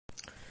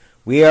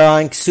We are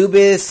on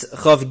Ksubis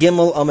Chav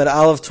Gimel Amud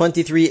Aleph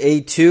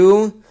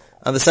 23a2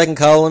 on the second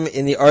column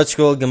in the Art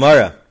Scroll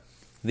Gemara.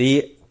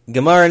 The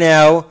Gemara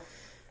now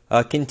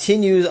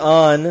continues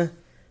on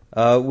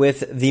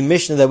with the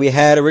Mishnah that we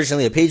had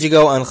originally a page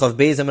ago on Chav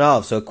Beis Amud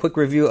Aleph. So a quick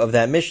review of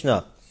that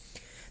Mishnah.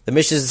 The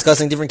Mishnah is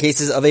discussing different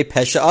cases of a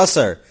Pesha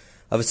Asar,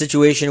 of a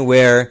situation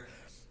where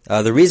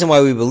the reason why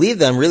we believe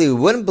them, really we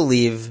wouldn't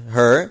believe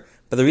her,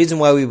 but the reason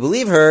why we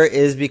believe her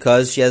is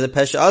because she has a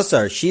Pesha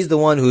Asar. She's the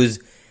one who's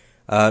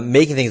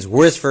making things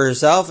worse for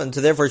herself, and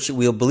so therefore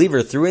we'll believe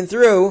her through and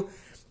through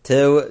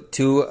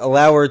to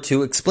allow her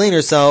to explain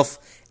herself,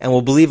 and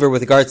we'll believe her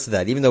with regards to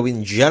that. Even though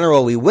in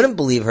general we wouldn't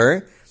believe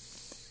her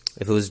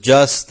if it was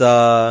just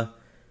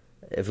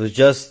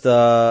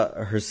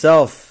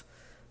herself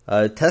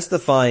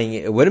testifying,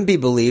 it wouldn't be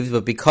believed.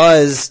 But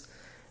because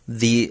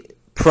the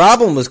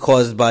problem was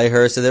caused by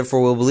her, so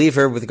therefore we'll believe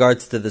her with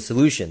regards to the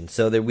solution.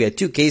 So there we had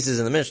two cases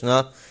in the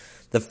Mishnah.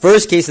 The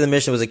first case of the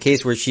Mishnah was a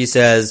case where she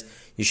says,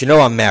 you should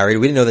know I'm married.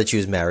 We didn't know that she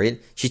was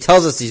married. She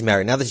tells us she's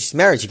married. Now that she's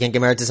married, she can't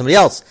get married to somebody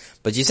else.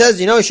 But she says,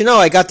 you should know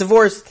I got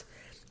divorced.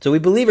 So we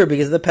believe her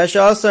because of the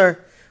Pesha Asar.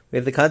 We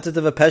have the concept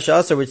of a Pesha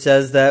Asar which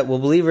says that we'll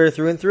believe her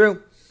through and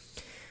through.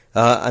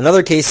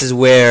 Another case is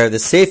where the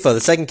Seifa, the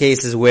second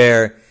case is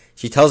where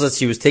she tells us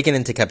she was taken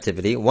into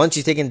captivity. Once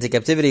she's taken into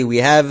captivity, we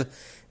have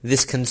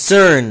this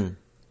concern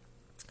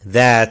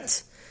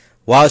that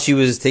while she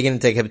was taken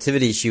into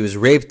captivity, she was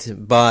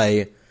raped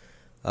by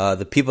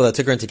the people that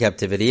took her into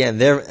captivity, and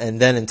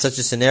then in such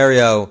a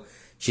scenario,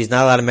 she's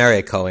not allowed to marry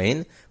a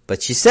Kohen.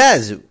 But she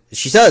says,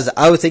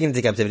 I was taken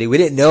into captivity. We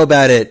didn't know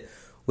about it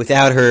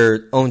without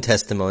her own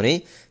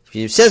testimony.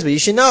 She says, but you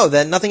should know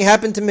that nothing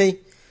happened to me.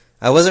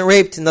 I wasn't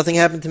raped, nothing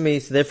happened to me.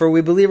 So therefore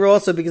we believe her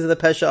also because of the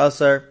Pesha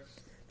Asar.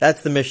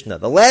 That's the Mishnah.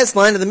 The last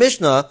line of the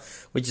Mishnah,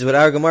 which is what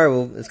our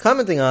Gemara is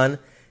commenting on,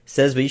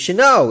 says, but you should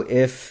know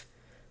if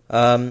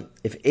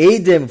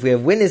Eidim, if we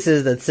have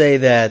witnesses that say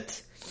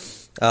that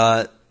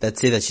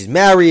she's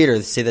married,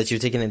 or say that she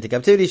was taken into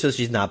captivity, so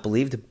she's not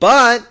believed.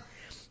 But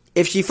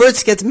if she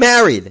first gets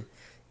married,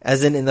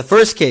 as in the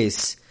first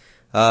case,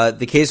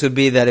 the case would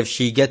be that if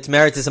she gets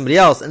married to somebody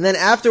else, and then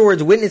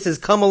afterwards witnesses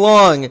come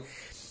along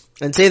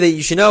and say that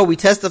you should know we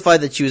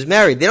testified that she was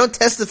married. They don't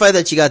testify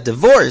that she got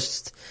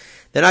divorced.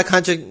 They're not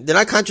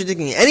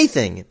contradicting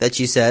anything that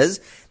she says.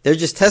 They're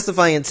just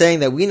testifying and saying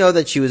that we know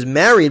that she was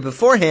married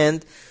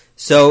beforehand.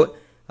 So,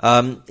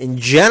 in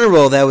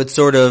general, that would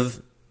sort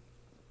of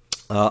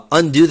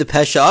undo the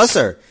Pesha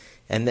Asar,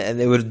 and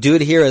they would do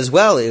it here as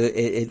well.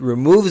 It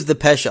removes the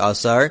Pesha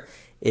Asar.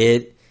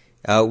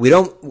 We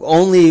don't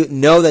only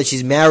know that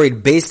she's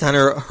married based on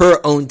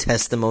her own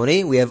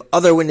testimony. We have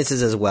other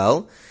witnesses as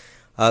well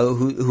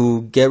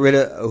who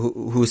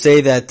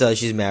say that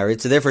she's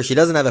married. So therefore, she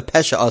doesn't have a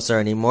Pesha Asar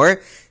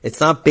anymore. It's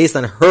not based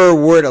on her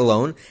word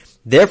alone.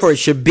 Therefore, it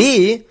should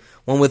be,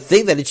 one would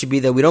think that it should be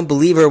that we don't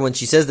believe her when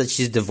she says that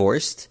she's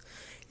divorced.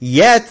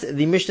 Yet,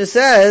 the Mishnah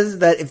says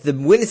that if the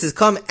witnesses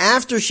come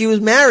after she was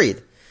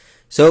married,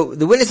 so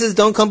the witnesses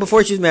don't come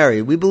before she was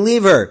married, we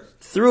believe her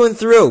through and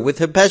through with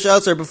her Pesha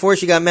Asar before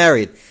she got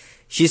married.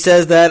 She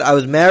says that I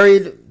was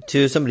married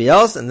to somebody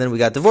else, and then we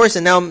got divorced,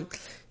 and now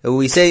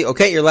we say,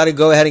 okay, you're allowed to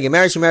go ahead and get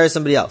married. She marries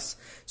somebody else.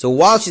 So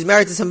while she's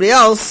married to somebody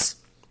else,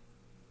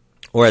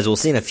 or as we'll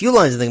see in a few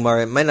lines in the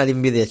Gemara, it might not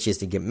even be that she has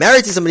to get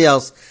married to somebody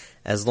else,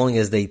 as long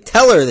as they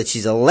tell her that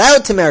she's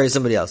allowed to marry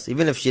somebody else,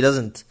 even if she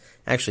doesn't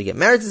actually get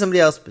married to somebody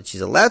else, but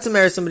she's allowed to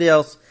marry somebody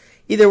else.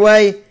 Either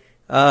way,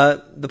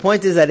 the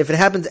point is that if it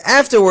happens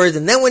afterwards,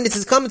 and then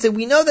witnesses come and say,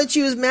 we know that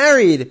she was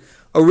married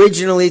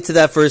originally to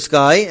that first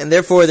guy, and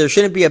therefore there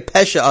shouldn't be a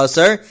Pesha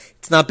Asar.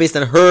 It's not based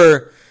on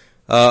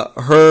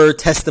her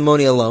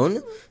testimony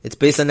alone. It's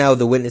based on now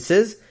the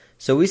witnesses.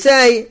 So we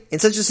say, in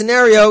such a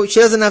scenario, she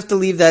doesn't have to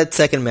leave that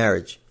second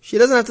marriage. She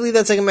doesn't have to leave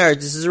that second marriage.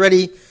 This is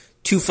already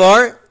too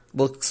far.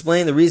 We'll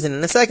explain the reason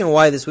in a second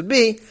why this would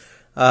be.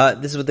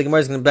 This is what the Gemara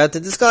is about to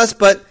discuss,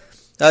 but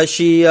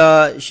she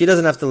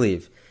doesn't have to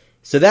leave.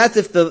 So that's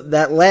if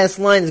that last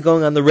line is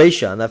going on the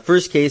Reisha, on that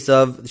first case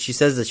of she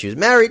says that she was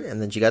married, and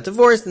then she got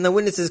divorced, and the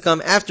witnesses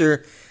come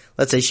after,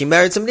 let's say she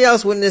married somebody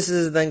else,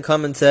 witnesses then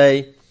come and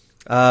say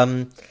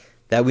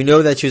that we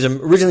know that she was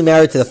originally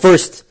married to the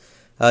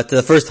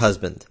first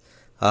husband,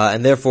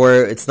 and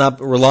therefore it's not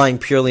relying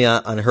purely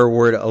on her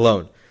word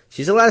alone.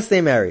 She's allowed to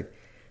stay married.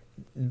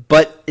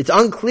 But it's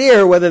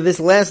unclear whether this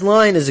last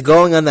line is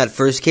going on that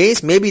first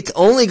case. Maybe it's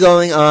only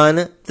going on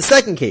the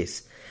second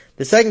case.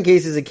 The second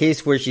case is a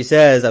case where she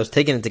says, I was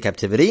taken into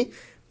captivity,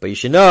 but you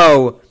should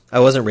know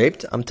I wasn't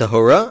raped. I'm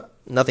tahora.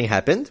 Nothing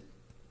happened.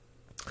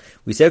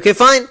 We say, okay,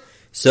 fine.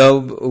 So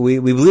we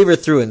believe her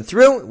through and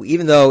through,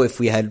 even though if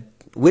we had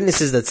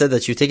witnesses that said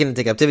that she was taken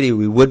into captivity,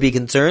 we would be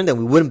concerned and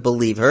we wouldn't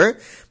believe her.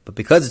 But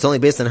because it's only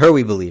based on her,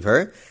 we believe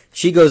her.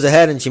 She goes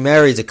ahead and she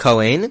marries a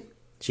Kohen.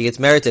 She gets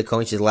married to a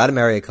Kohen. She's allowed to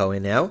marry a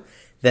Kohen now.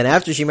 Then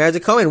after she marries a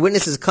Kohen,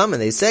 witnesses come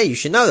and they say, you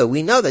should know that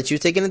we know that she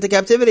was taken into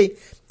captivity.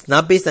 It's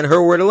not based on her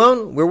word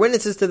alone. We're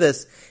witnesses to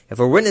this. If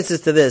we're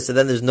witnesses to this, so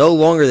then there's no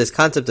longer this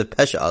concept of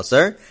Pesha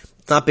Asar.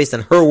 It's not based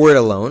on her word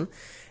alone.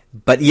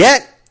 But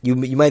yet, you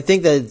might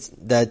think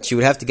that she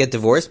would have to get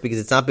divorced because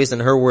it's not based on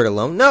her word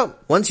alone. No,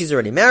 once she's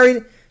already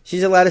married,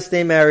 she's allowed to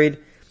stay married.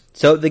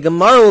 So the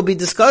Gemara will be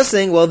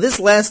discussing, well, this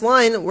last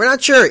line, we're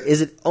not sure.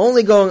 Is it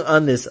only going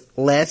on this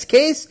last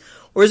case,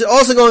 or is it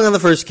also going on the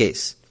first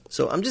case?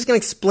 So I'm just going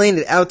to explain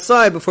it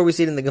outside before we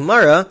see it in the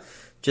Gemara,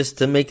 just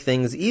to make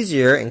things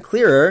easier and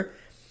clearer.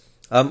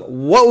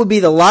 What would be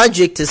the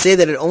logic to say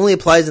that it only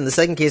applies in the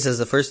second case as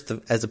opposed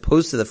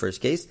to the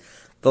first case?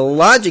 The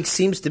logic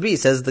seems to be,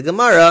 says the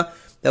Gemara,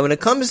 that when it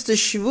comes to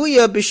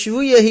shvuya,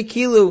 b'shvuya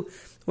hikilu,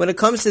 when it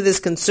comes to this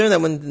concern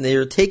that when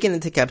they're taken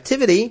into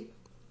captivity,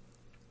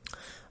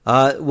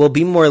 will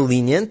be more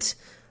lenient,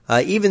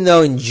 even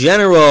though in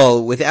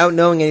general, without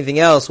knowing anything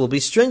else, we'll be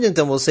stringent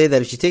and we'll say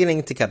that if she's taken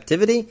into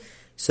captivity,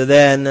 so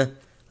then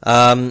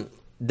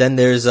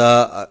there's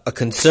a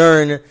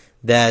concern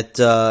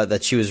that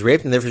she was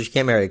raped and therefore she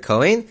can't marry a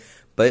Kohen.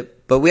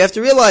 But we have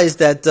to realize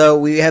that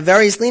we have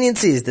various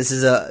leniencies. This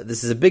is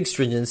a big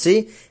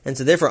stringency, and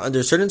so therefore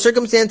under certain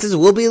circumstances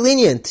we'll be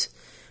lenient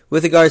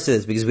with regards to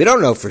this, because we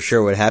don't know for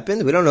sure what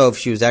happened. We don't know if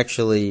she was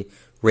actually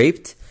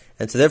raped.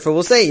 And so therefore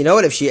we'll say, you know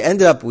what, if she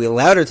ended up, we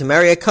allowed her to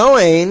marry a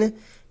Kohen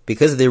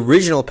because of the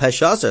original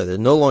Pesha Asar. There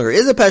no longer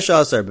is a Pesha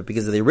Asar, but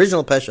because of the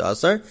original Pesha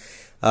Asar,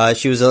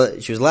 she was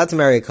allowed to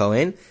marry a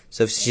Kohen.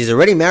 So if she's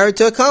already married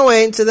to a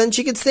Kohen, so then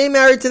she could stay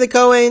married to the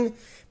Kohen,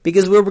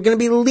 because we're going to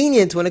be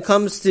lenient when it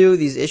comes to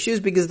these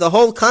issues, because the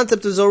whole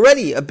concept is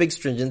already a big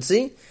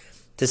stringency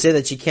to say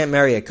that she can't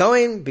marry a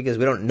Kohen, because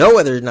we don't know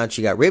whether or not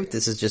she got raped.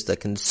 This is just a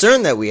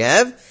concern that we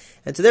have.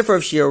 And so therefore,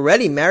 if she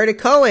already married a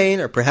Kohen,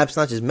 or perhaps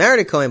not just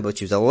married a Kohen, but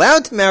she was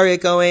allowed to marry a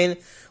Kohen,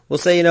 we'll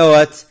say, you know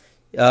what,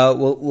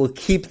 we'll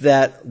keep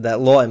that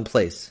law in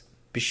place.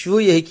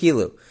 B'shvuya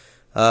hikilu.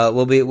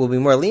 We'll be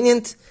more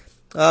lenient,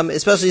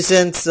 especially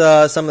since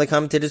some of the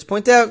commentators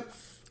point out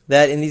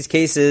that in these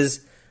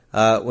cases,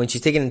 when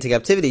she's taken into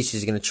captivity,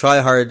 she's going to try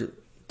hard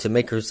to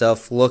make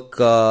herself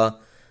look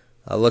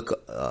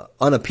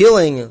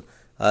unappealing,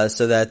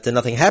 so that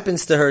nothing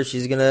happens to her.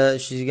 She's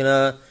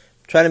gonna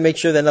try to make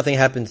sure that nothing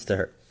happens to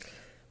her.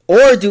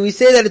 Or do we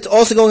say that it's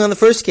also going on the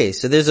first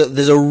case? So there's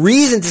a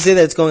reason to say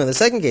that it's going on the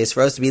second case,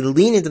 for us to be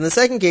lenient in the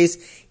second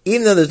case,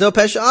 even though there's no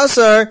Pesha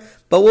Asar,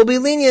 but we'll be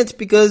lenient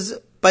because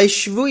by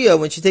Shvuya,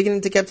 when she's taken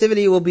into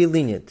captivity, we'll be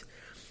lenient.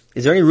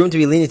 Is there any room to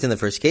be lenient in the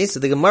first case? So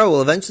the Gemara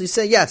will eventually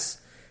say yes.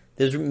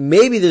 There's room,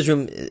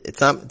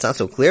 it's not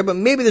so clear, but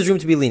maybe there's room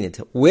to be lenient.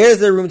 Where is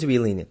there room to be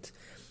lenient?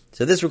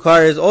 So this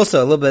requires also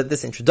a little bit,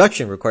 this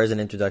introduction requires an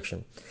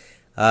introduction.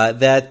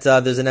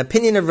 There's an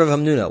opinion of Rav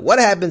Hamnuna. What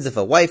happens if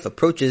a wife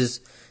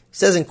approaches,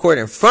 says in court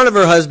in front of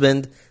her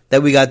husband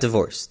that we got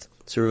divorced?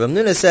 So Rav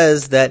Hamnuna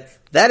says that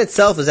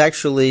itself is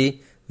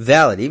actually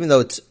valid, even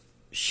though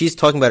she's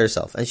talking about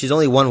herself, and she's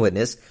only one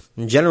witness.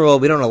 In general,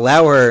 we don't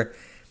allow her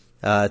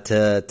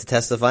to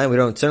testify, and we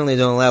certainly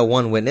don't allow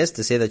one witness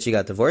to say that she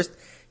got divorced.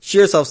 She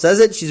herself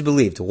says it, she's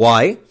believed.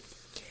 Why?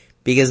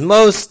 Because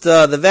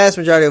the vast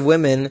majority of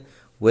women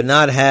would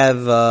not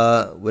have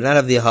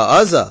the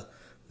ha'azah,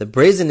 the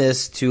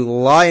brazenness to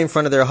lie in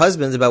front of their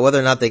husbands about whether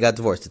or not they got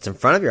divorced. It's in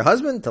front of your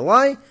husband to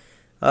lie?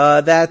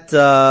 That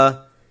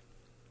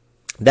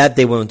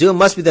they won't do. It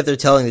must be that they're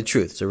telling the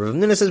truth. So Rav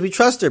Hamnuna says we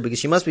trust her because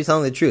she must be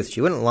telling the truth.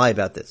 She wouldn't lie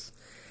about this.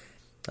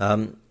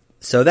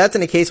 So that's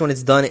in a case when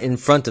it's done in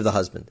front of the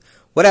husband.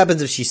 What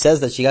happens if she says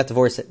that she got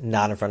divorced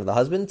not in front of the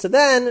husband? So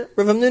then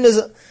Rav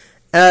Hamnuna's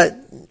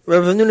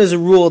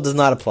rule does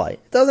not apply.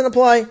 It doesn't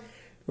apply.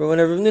 When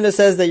Rav Hamnuna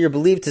says that you're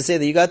believed to say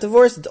that you got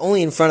divorced, it's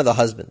only in front of the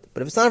husband.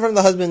 But if it's not in front of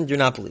the husband, you're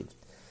not believed.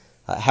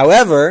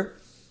 However,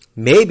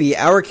 maybe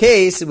our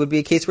case, it would be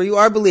a case where you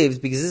are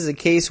believed, because this is a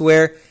case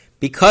where,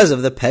 because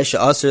of the Pesha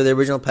Asar, the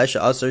original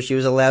Pesha Asar, she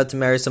was allowed to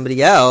marry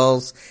somebody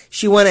else.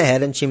 She went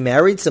ahead and she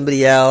married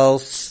somebody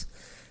else.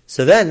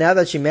 So then, now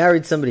that she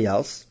married somebody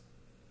else,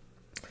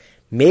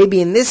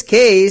 maybe in this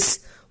case,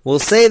 we'll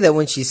say that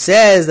when she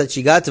says that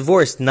she got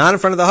divorced, not in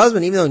front of the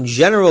husband, even though in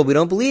general we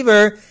don't believe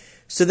her,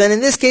 so then in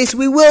this case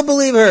we will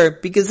believe her,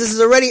 because this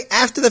is already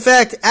after the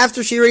fact,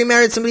 after she already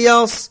married somebody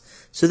else.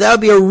 So that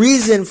would be a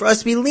reason for us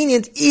to be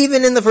lenient,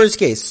 even in the first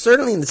case.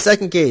 Certainly in the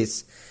second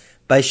case,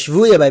 by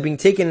Shvuya, by being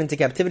taken into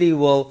captivity,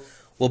 we'll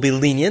be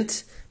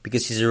lenient,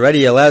 because she's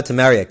already allowed to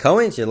marry a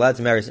Kohen, she's allowed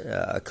to marry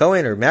a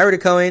Kohen, or married a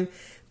Kohen.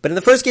 But in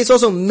the first case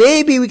also,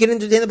 maybe we can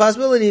entertain the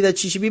possibility that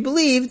she should be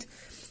believed,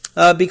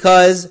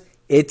 because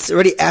it's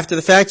already after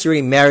the fact, she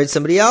already married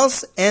somebody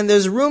else, and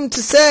there's room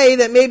to say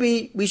that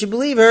maybe we should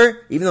believe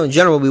her, even though in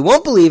general we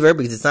won't believe her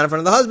because it's not in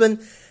front of the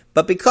husband,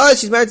 but because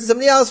she's married to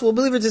somebody else, we'll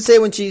believe her to say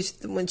when she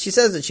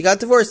says that she got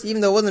divorced,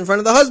 even though it wasn't in front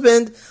of the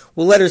husband,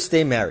 we'll let her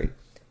stay married.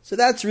 So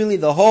that's really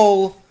the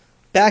whole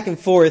back and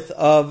forth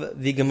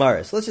of the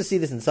Gemara. So let's just see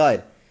this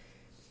inside.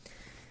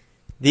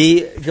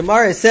 The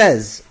Gemara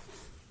says,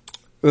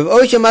 Rav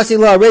Osha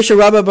Masila, Resha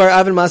Rabba Bar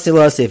Avin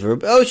Masila Sefer. Rav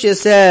Osha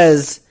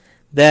says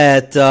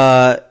that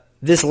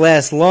this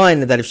last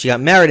line, that if she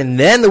got married and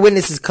then the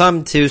witnesses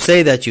come to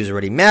say that she was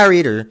already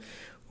married,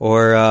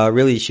 or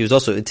really she was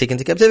also taken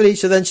into captivity,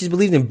 so then she's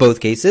believed in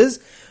both cases.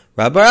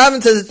 Rabbi Bar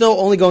Avin says it's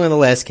only going on the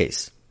last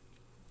case.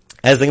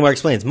 As the Gemara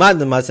explains,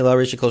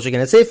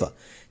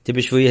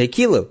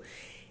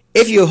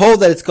 if you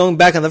hold that it's going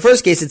back on the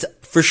first case, it's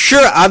for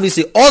sure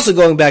obviously also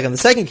going back on the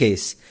second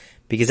case,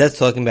 because that's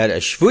talking about a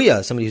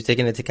shvuya, somebody who's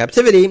taken into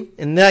captivity.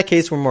 In that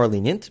case, we're more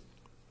lenient.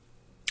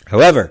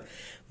 However,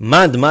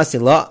 but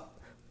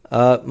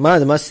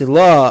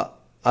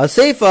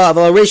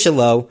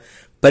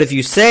if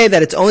you say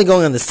that it's only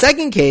going on the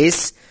second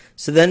case,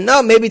 so then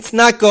no, maybe it's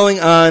not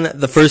going on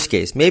the first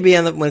case. Maybe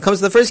when it comes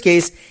to the first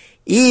case,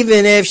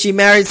 even if she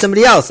married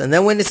somebody else, and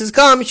then witnesses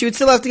come, she would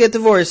still have to get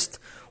divorced.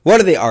 What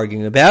are they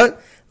arguing about?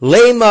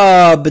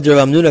 Lema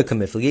b'Rav Hamnuna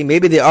kamiflagi.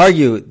 Maybe they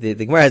argue, the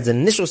Gemara has an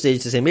initial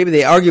stage to say, maybe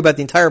they argue about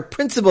the entire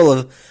principle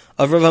of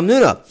Rav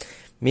Hamnuna.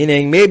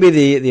 Meaning, maybe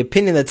the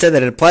opinion that said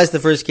that it applies to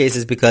the first case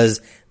is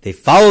because they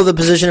follow the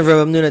position of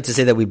Rav Hamnuna to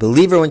say that we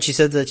believe her when she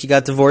said that she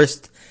got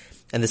divorced.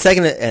 And the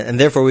second, and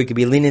therefore we could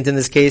be lenient in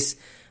this case,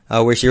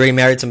 where she already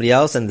married somebody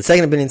else. And the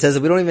second opinion says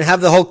that we don't even have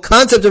the whole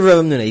concept of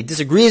Rav Hamnuna. He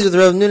disagrees with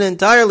Rav Hamnuna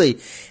entirely,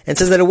 and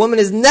says that a woman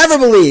is never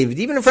believed,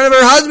 even in front of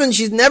her husband,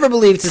 she's never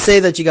believed to say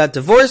that she got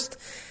divorced,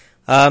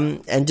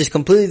 and just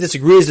completely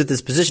disagrees with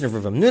this position of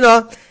Rav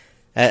Hamnuna.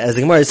 As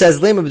the Gemara says,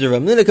 Lema b'Rav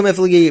Hamnuna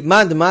kameflagi,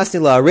 man demasni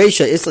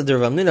la'areisha isla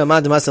d'Rav Hamnuna,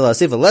 man demasni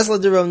la'asifa lesla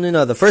d'Rav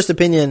Hamnuna. The first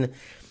opinion,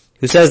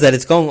 who says that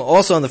it's going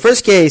also on the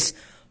first case,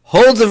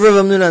 holds of Rav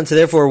Hamnuna, and so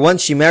therefore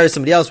once she marries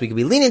somebody else, we could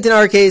be lenient in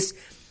our case.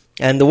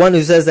 And the one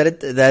who says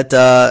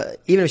that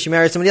even if she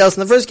marries somebody else in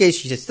the first case,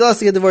 she still has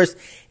to get divorced,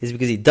 is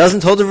because he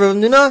doesn't hold of Rav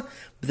Hamnuna.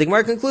 But the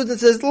Gemara concludes and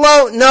says,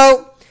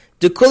 no.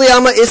 Dekuli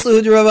alma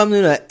islahu de Rav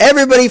Hamnuna.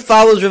 Everybody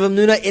follows Rav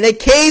Hamnuna in a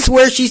case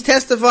where she's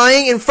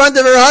testifying in front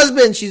of her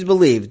husband, she's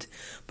believed.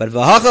 But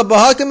v'hacha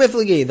b'haka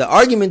miflagi. The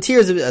argument here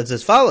is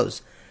as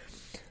follows: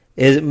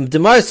 is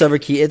demar savar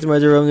ki itmar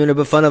de Rav Hamnuna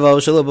b'fanav al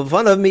shelo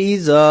b'fanav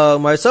meiza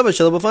mar savar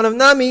shelo b'fanav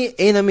nami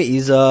eina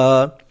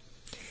meiza.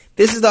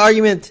 This is the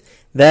argument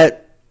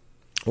that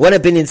one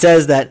opinion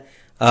says that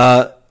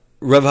Rav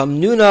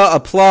Hamnuna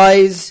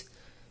applies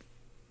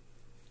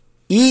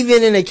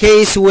even in a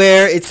case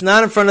where it's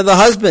not in front of the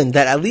husband,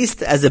 that at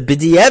least as a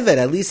b'di'evet,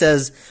 at least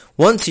as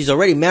once she's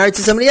already married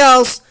to somebody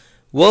else,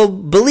 we'll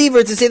believe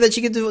her to say that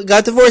she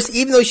got divorced,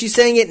 even though she's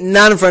saying it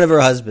not in front of her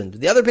husband.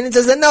 The other opinion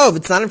says that no, if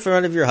it's not in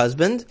front of your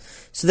husband,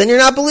 so then you're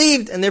not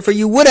believed, and therefore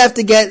you would have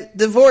to get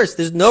divorced.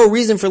 There's no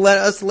reason for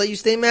us to let you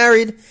stay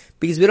married,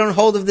 because we don't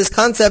hold of this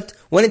concept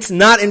when it's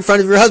not in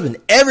front of your husband.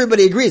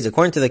 Everybody agrees,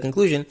 according to the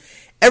conclusion,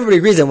 everybody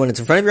agrees that when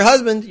it's in front of your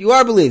husband, you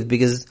are believed,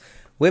 because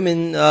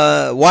women,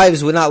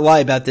 wives would not lie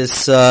about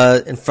this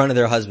in front of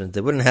their husbands.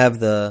 They wouldn't have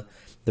the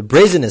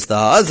brazenness, the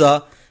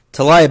ha'azah,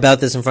 to lie about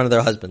this in front of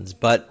their husbands.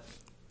 But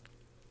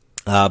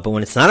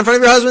when it's not in front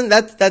of your husband,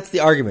 that's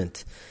the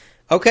argument.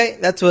 Okay,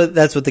 that's what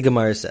the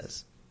Gemara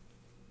says.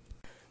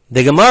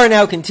 The Gemara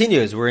now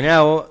continues. We're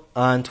now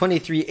on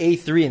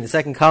 23a3 in the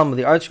second column of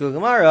the article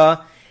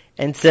Gemara,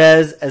 and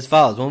says as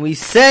follows. When we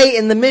say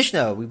in the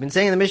Mishnah, we've been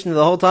saying in the Mishnah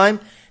the whole time,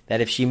 that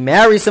if she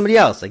marries somebody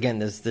else, again,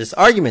 this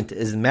argument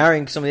is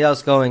marrying somebody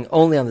else going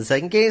only on the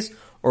second case,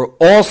 or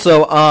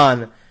also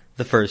on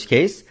the first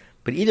case.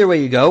 But either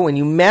way you go, when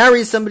you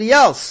marry somebody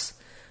else,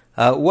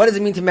 what does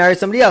it mean to marry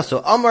somebody else?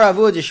 So, Amar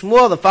Avu de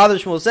Shmuel, the father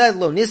of Shmuel said,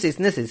 Lo nises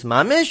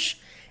mamish,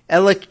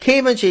 ela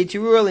kevan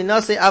she'tirur li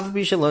nase av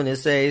bi shelo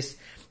nises.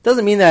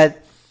 Doesn't mean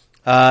that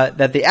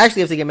they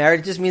actually have to get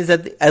married. It just means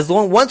that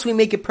once we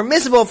make it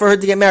permissible for her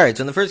to get married.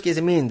 So in the first case,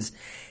 it means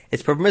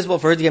it's permissible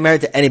for her to get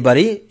married to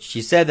anybody.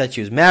 She said that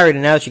she was married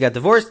and now she got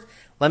divorced.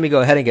 Let me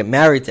go ahead and get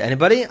married to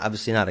anybody.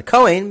 Obviously not a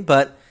Kohen,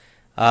 but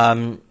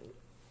she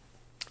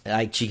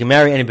can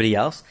marry anybody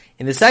else.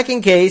 In the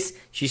second case,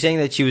 she's saying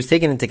that she was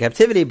taken into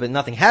captivity, but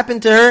nothing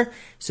happened to her.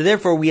 So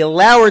therefore, we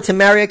allow her to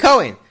marry a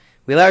Kohen.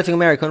 We allow her to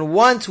marry a Kohen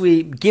once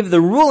we give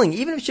the ruling,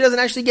 even if she doesn't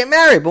actually get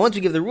married. But once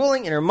we give the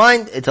ruling in her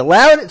mind, it's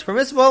allowed, it's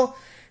permissible.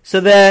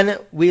 So then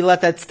we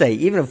let that stay.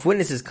 Even if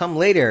witnesses come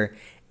later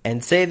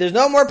and say there's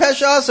no more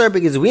Pesha Asar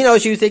because we know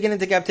she was taken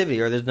into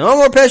captivity, or there's no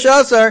more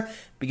Pesha Asar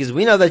because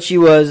we know that she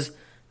was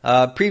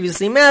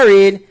previously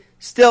married,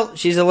 still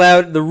she's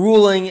allowed, the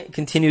ruling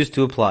continues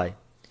to apply.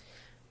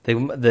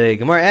 The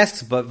Gemara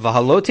asks, but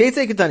V'halo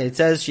Teitze Ketani, it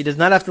says she does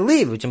not have to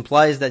leave, which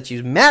implies that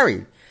she's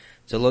married.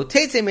 So Lo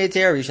Teitze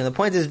Me'ter Rishon, the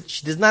point is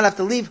she does not have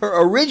to leave her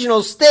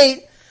original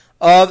state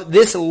of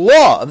this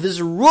law, of this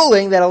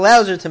ruling that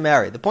allows her to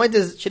marry. The point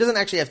is she doesn't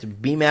actually have to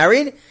be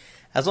married,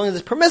 as long as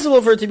it's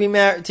permissible for her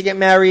to get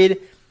married,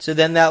 so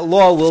then that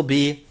law will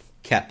be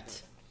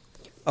kept.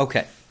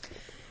 Okay.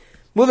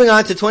 Moving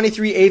on to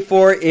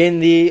 23a4 in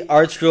the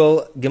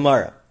Archral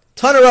Gemara.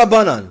 Tana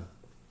Rabbanan.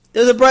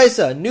 There's a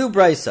brisa, new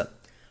brisa.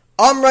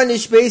 Amra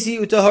nishbesi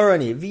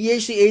utahorani,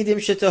 v'yeshi edim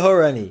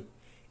shetahorani.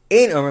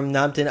 Ein omrim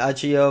namtin ad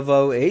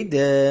sheyavo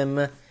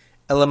edim,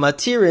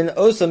 elamatirin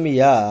osa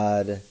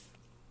miyad.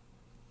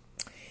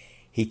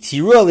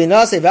 Hiktiru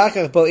alinase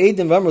v'achach bo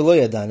edim v'amr lo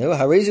yadanu,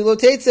 harezi lo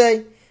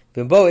tetzei.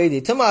 We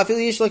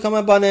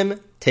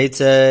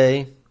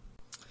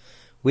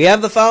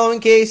have the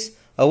following case.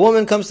 A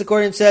woman comes to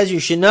court and says,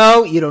 you should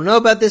know, you don't know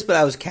about this, but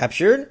I was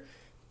captured,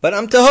 but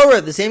I'm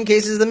tahora. The same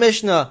case as the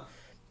Mishnah.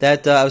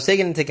 that I was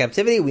taken into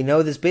captivity. We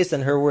know this based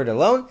on her word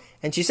alone.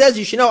 And she says,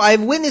 you should know, I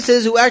have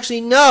witnesses who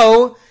actually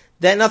know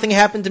that nothing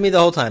happened to me the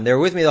whole time. They were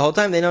with me the whole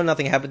time. They know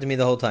nothing happened to me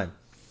the whole time.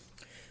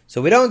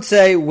 So we don't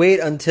say, wait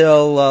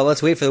until,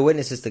 let's wait for the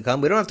witnesses to come.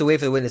 We don't have to wait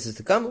for the witnesses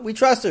to come. We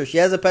trust her. She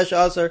has a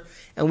Pesha Asar.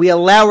 And we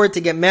allow her to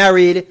get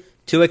married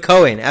to a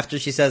Kohen after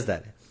she says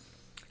that.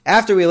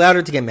 After we allowed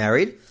her to get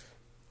married,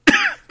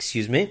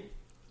 excuse me,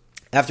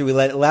 after we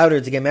allowed her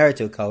to get married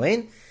to a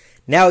Kohen,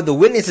 now the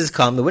witnesses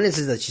come, the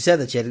witnesses that she said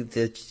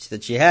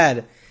that she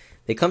had,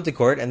 they come to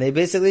court and they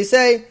basically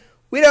say,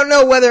 we don't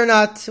know whether or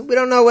not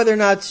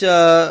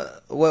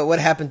what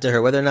happened to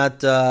her, whether or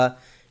not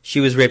she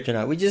was raped or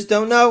not. We just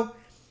don't know.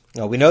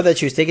 No, we know that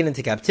she was taken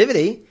into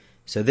captivity.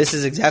 So this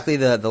is exactly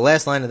the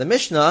last line of the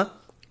Mishnah.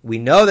 We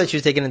know that she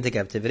was taken into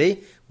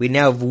captivity. We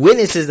now have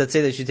witnesses that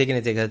say that she was taken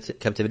into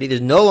captivity.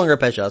 There's no longer a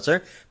Pesha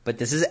Asar, but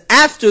this is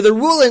after the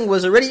ruling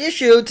was already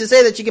issued to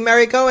say that she can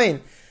marry a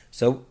Kohen.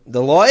 So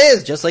the law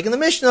is, just like in the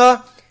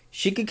Mishnah,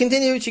 she could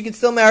continue, she could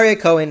still marry a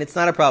Kohen, it's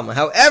not a problem.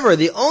 However,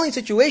 the only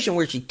situation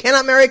where she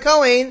cannot marry a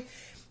Kohen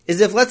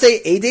is if, let's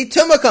say, Eidei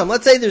Tumah come.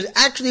 Let's say there's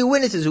actually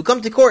witnesses who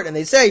come to court and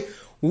they say,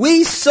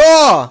 we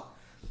saw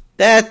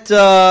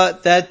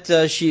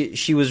that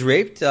she was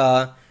raped,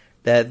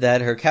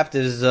 that her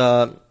captives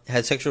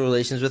had sexual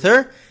relations with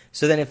her.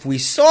 So then if we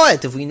saw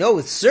it, if we know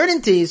with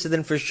certainty, so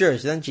then for sure,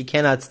 so then she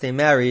cannot stay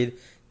married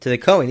to the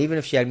Kohen. Even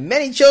if she had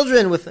many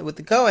children with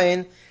the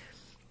Kohen,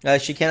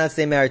 she cannot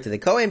stay married to the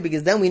Kohen,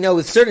 because then we know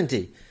with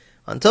certainty.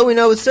 Until we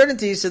know with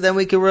certainty, so then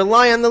we can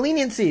rely on the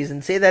leniencies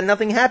and say that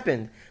nothing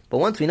happened. But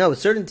once we know with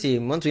certainty,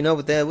 and once we know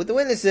with the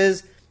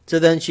witnesses, so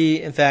then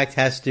she, in fact,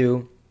 has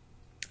to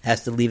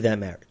leave that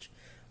marriage.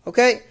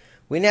 Okay?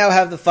 We now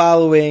have the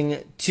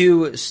following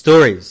two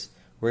stories.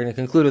 We're going to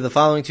conclude with the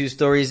following two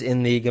stories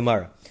in the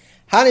Gemara.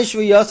 There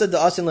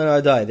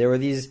were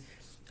these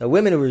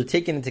women who were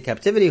taken into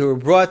captivity, who were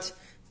brought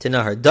to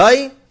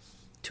Nahardai,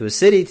 to a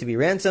city to be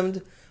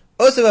ransomed.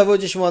 So the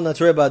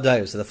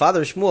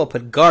father of Shmuel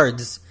put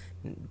guards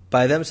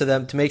by them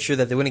to make sure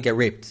that they wouldn't get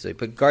raped. So he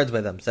put guards by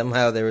them.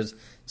 Somehow there was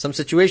some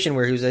situation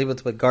where he was able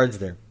to put guards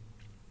there.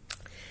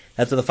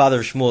 That's what the father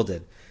of Shmuel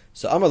did.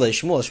 So Amarle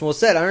Shmuel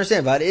said, I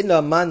understand, how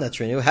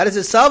does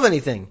it solve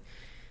anything?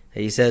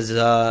 He says,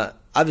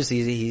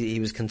 obviously he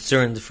was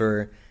concerned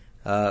for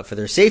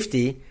their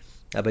safety,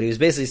 but he was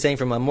basically saying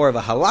from a more of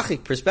a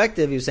halachic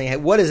perspective, he was saying, hey,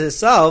 what does it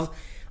solve?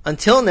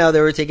 Until now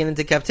they were taken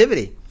into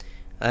captivity.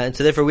 And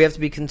so therefore we have to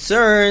be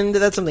concerned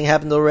that something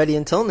happened already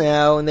until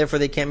now, and therefore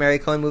they can't marry a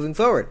Kohen moving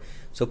forward.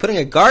 So putting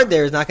a guard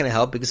there is not going to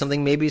help, because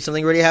something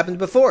already happened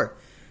before.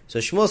 So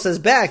Shmuel says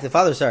back, the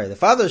father of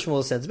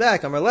Shmuel says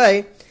back,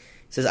 Amarle,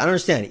 says, I don't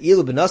understand. He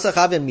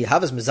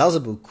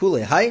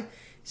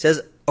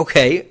says,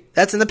 okay,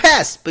 that's in the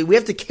past, but we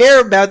have to care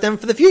about them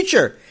for the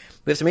future.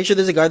 We have to make sure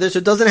there's a guard there so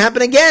it doesn't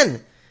happen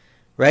again.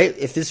 Right?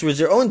 If this was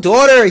their own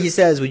daughter, he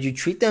says, would you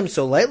treat them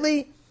so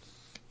lightly?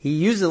 He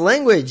used the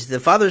language, the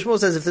father of Shmuel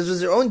says, if this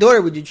was their own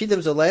daughter, would you treat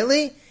them so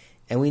lightly?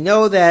 And we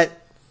know that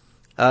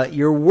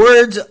your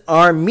words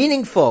are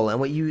meaningful, and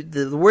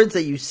the words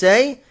that you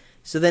say,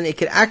 so then it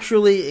could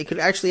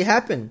actually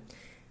happen.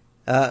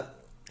 It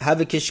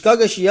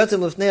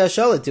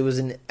was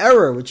an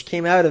error which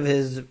came out of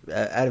his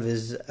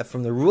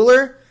from the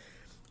ruler,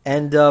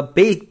 and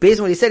based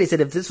on what he said,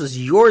 if this was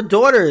your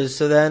daughters,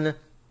 so then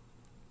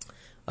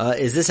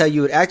is this how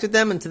you would act with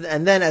them?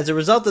 And then as a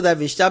result of that,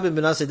 Vishtabim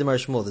Benasei Demar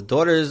Shmuel, the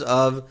daughters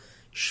of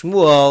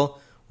Shmuel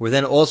were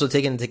then also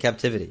taken into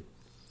captivity.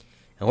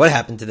 And what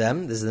happened to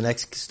them? This is the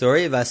next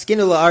story.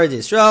 Vaskinu la'arid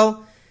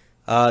Yisrael.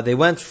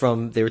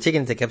 They were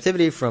taken into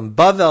captivity from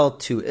Bavel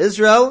to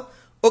Israel.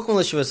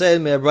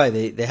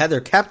 They had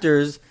their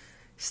captors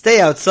stay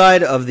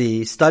outside of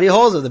the study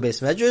halls of the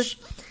Beis Medrash.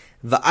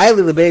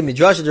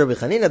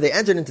 They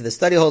entered into the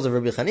study halls of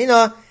Rabbi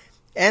Chanina,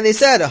 and they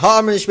said, there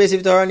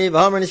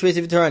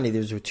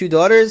were two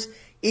daughters.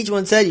 Each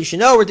one said, you should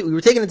know, we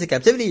were taken into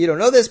captivity, you don't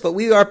know this, but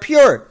we are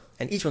pure.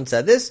 And each one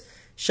said this.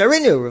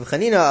 Sharinu, Rabbi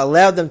Chanina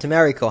allowed them to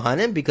marry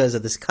Kohanim because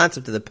of this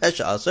concept of the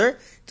Pesha Asar.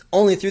 It's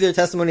only through their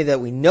testimony that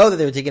we know that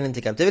they were taken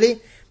into captivity.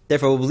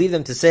 Therefore, we'll believe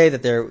them to say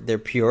that they're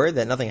pure,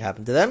 that nothing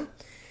happened to them.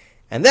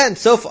 And then,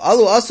 Sof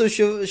Alu also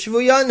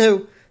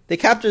Shavuyanhu, the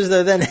captors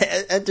there then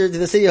entered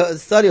the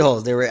study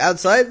halls. They were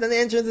outside, then they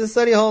entered into the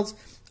study halls.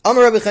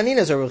 Amar Rabbi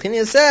Chanina, so Rabbi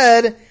Chanina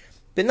said,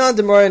 Benan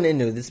Demoran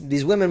Inu,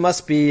 these women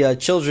must be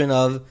children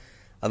of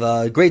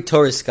a great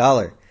Torah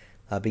scholar,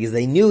 because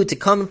they knew to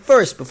come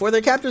first before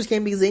their captors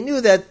came, because they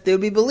knew that they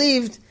would be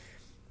believed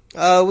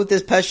with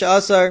this Pesha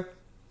Asar,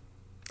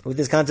 with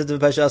this concept of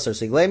Pesha Asar.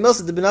 So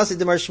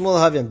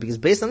because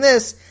based on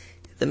this,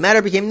 the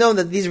matter became known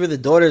that these were the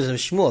daughters of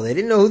Shmuel. They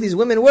didn't know who these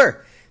women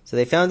were, so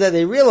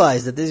they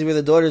realized that these were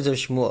the daughters of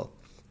Shmuel.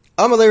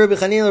 Amalei Rabbi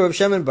Chanina Rabbi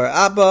Shimon bar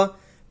Abba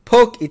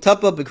Pok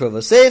itapa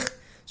b'krovosech.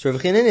 So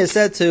Rabbi Chanina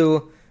said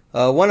to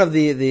one of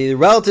the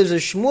relatives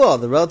of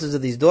Shmuel, the relatives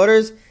of these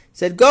daughters,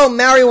 said, go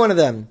marry one of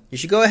them. You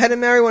should go ahead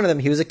and marry one of them.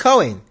 He was a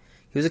Kohen,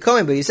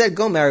 but he said,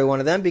 go marry one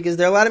of them, because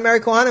they're allowed to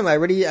marry Kohanim. I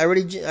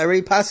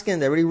already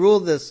paskined, I already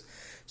ruled this.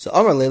 So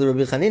Amar Leila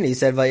Rabbi Chanina, he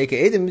said, Vayike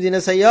Edim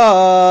Medinas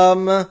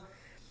Hayam.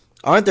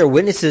 Aren't there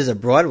witnesses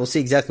abroad? We'll see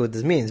exactly what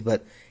this means,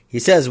 but he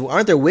says,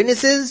 aren't there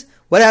witnesses?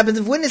 What happens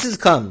if witnesses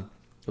come?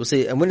 We'll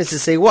see, and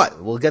witnesses say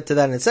what? We'll get to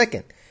that in a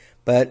second.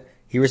 But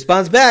he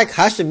responds back,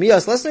 Hashem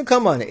Miyas, let's not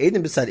come on.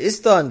 Edim B'sad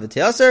Ista and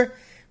V'Teaser.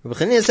 Rabbi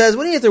Chanina says,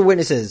 what do you mean if they're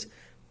witnesses?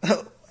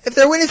 If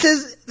they're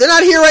witnesses, they're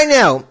not here right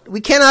now.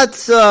 We cannot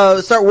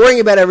start worrying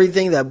about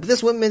everything, that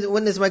this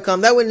witness might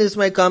come, that witness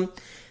might come.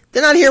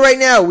 They're not here right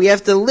now. We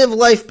have to live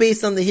life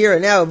based on the here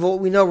and now of what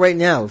we know right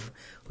now.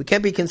 We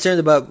can't be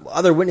concerned about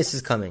other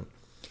witnesses coming.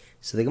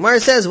 So the Gemara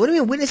says, what do you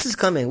mean witnesses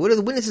coming? What are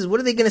the witnesses? What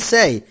are they going to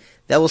say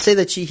that will say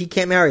that he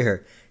can't marry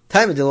her?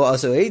 It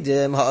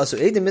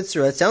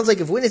sounds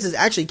like if witnesses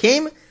actually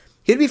came,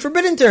 he'd be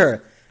forbidden to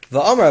her.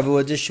 But the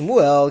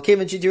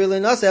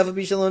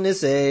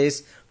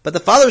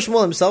father of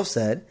Shmuel himself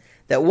said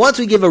that once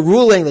we give a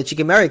ruling that she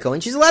can marry Cohen,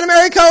 she's allowed to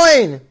marry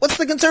Cohen. What's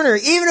the concern here?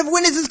 Even if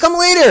witnesses come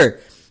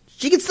later,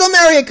 she can still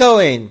marry a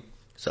Cohen.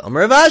 So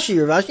Amar Rav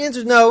Ashi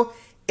answers no.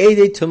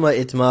 Eidei Tuma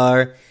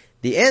Itmar.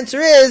 The answer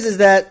is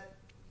that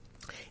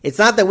it's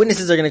not that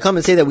witnesses are going to come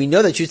and say that we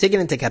know that she was taken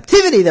into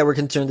captivity that we're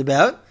concerned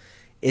about.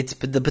 It's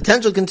the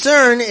potential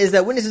concern is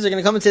that witnesses are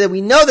going to come and say that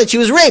we know that she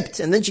was raped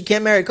and then she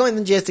can't marry Cohen,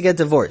 then she has to get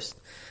divorced.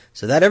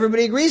 So that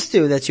everybody agrees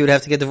to, that she would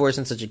have to get divorced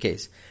in such a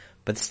case.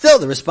 But still,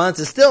 the response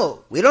is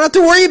still, we don't have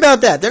to worry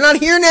about that. They're not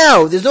here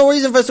now. There's no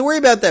reason for us to worry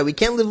about that. We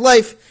can't live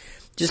life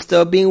just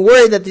being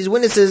worried that these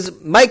witnesses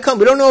might come.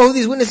 We don't know who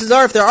these witnesses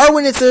are. If there are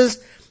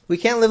witnesses, we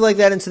can't live like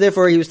that. And so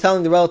therefore, he was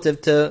telling the relative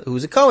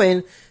who's a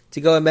Kohen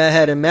to go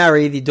ahead and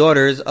marry the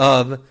daughters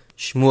of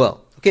Shmuel.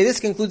 Okay,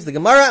 this concludes the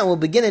Gemara, and we'll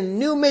begin a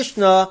new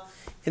Mishnah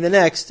in the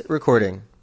next recording.